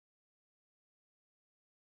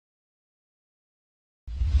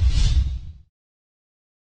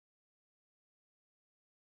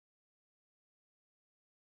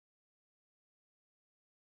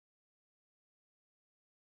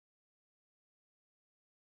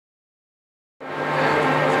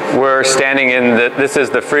We're standing in this is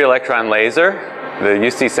the free electron laser, the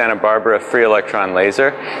UC Santa Barbara free electron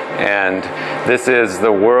laser, and this is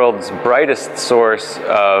the world's brightest source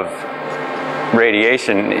of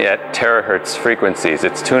radiation at terahertz frequencies.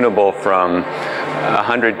 It's tunable from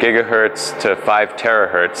 100 gigahertz to 5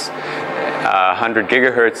 terahertz. 100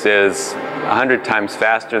 gigahertz is 100 times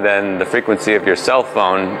faster than the frequency of your cell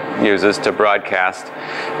phone uses to broadcast,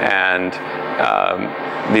 and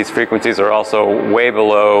these frequencies are also way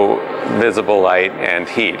below visible light and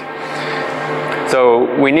heat.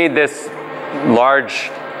 So we need this large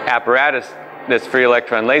apparatus, this free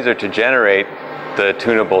electron laser, to generate the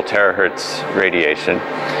tunable terahertz radiation.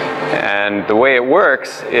 And the way it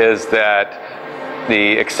works is that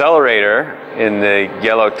the accelerator in the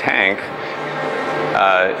yellow tank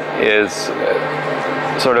is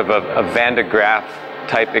sort of a Van de Graaff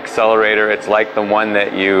type accelerator. It's like the one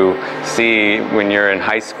that you see when you're in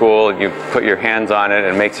high school. You put your hands on it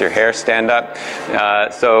and it makes your hair stand up.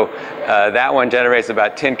 That one generates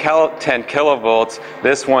about 10 kilovolts.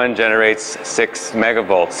 This one generates 6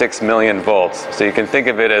 megavolts, 6 million volts. So you can think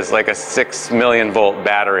of it as like a 6 million volt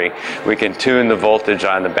battery. We can tune the voltage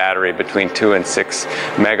on the battery between 2 and 6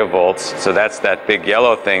 megavolts. So that's that big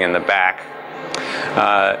yellow thing in the back.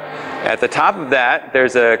 At the top of that,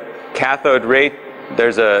 there's a cathode ray.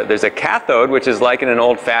 There's a cathode, which is like in an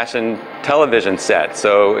old-fashioned television set.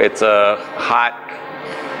 So it's a hot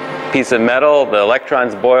piece of metal, the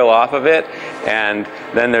electrons boil off of it, and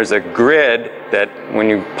then there's a grid that when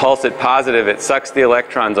you pulse it positive, it sucks the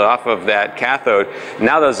electrons off of that cathode.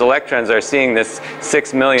 Now those electrons are seeing this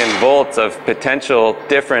 6 million volts of potential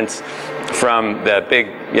difference from the big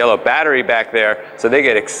yellow battery back there, so they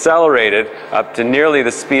get accelerated up to nearly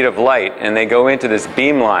the speed of light, and they go into this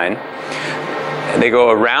beamline. They go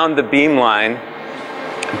around the beamline,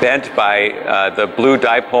 bent by the blue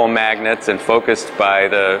dipole magnets and focused by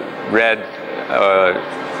the red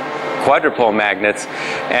quadrupole magnets,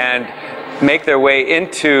 and make their way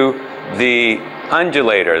into the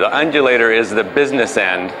undulator. The undulator is the business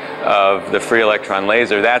end of the free electron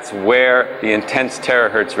laser. That's where the intense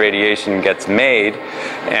terahertz radiation gets made,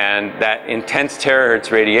 and that intense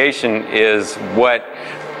terahertz radiation is what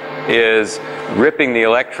is ripping the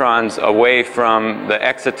electrons away from the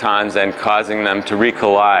excitons and causing them to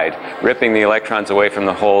recollide, ripping the electrons away from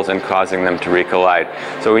the holes and causing them to recollide.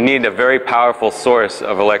 So we need a very powerful source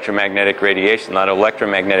of electromagnetic radiation. That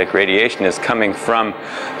electromagnetic radiation is coming from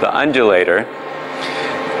the undulator.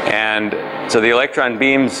 And so the electron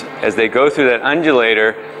beams, as they go through that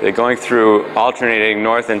undulator, they're going through alternating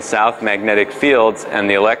north and south magnetic fields, and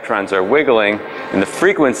the electrons are wiggling, and the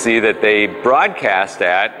frequency that they broadcast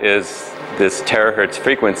at is this terahertz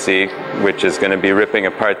frequency, which is going to be ripping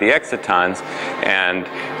apart the excitons, and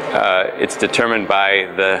it's determined by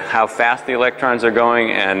how fast the electrons are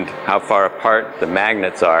going and how far apart the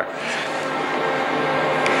magnets are.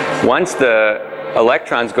 Once the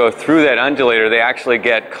electrons go through that undulator, they actually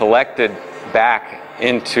get collected back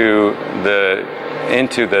into the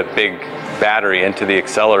big battery, into the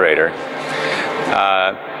accelerator.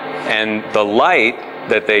 And the light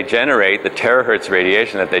that they generate, the terahertz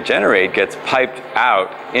radiation that they generate, gets piped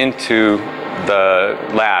out into the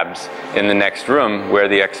labs in the next room where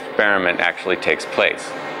the experiment actually takes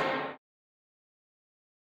place.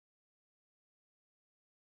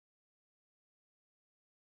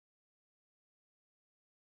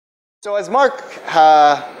 So as Mark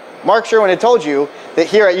Sherwin had told you, that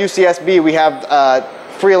here at UCSB we have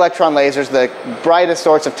free electron lasers, the brightest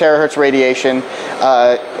sorts of terahertz radiation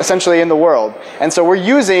essentially in the world. And so we're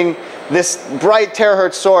using this bright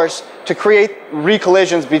terahertz source to create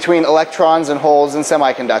recollisions between electrons and holes in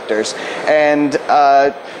semiconductors. And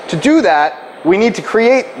to do that, we need to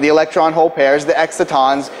create the electron-hole pairs, the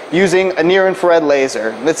excitons, using a near-infrared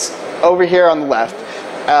laser. That's over here on the left.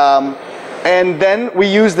 And then we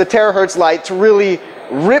use the terahertz light to really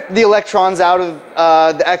rip the electrons out of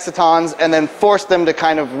the excitons and then force them to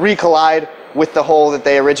kind of recollide with the hole that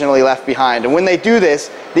they originally left behind. And when they do this,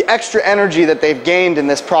 the extra energy that they've gained in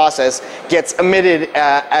this process gets emitted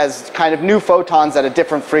as kind of new photons at a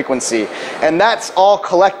different frequency. And that's all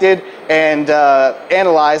collected and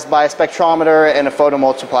analyzed by a spectrometer and a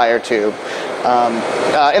photomultiplier tube.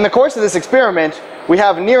 In the course of this experiment, we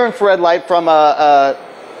have near-infrared light from a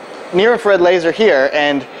near-infrared laser here,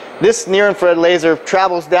 and this near-infrared laser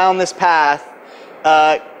travels down this path,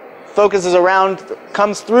 focuses around,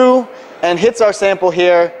 comes through, and hits our sample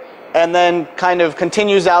here, and then kind of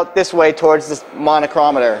continues out this way towards this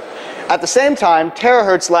monochromator. At the same time,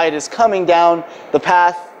 terahertz light is coming down the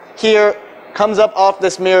path here comes up off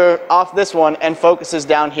this mirror, off this one, and focuses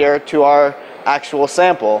down here to our actual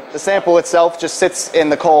sample. The sample itself just sits in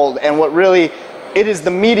the cold, and it is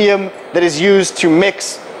the medium that is used to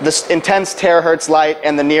mix this intense terahertz light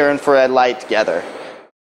and the near infrared light together.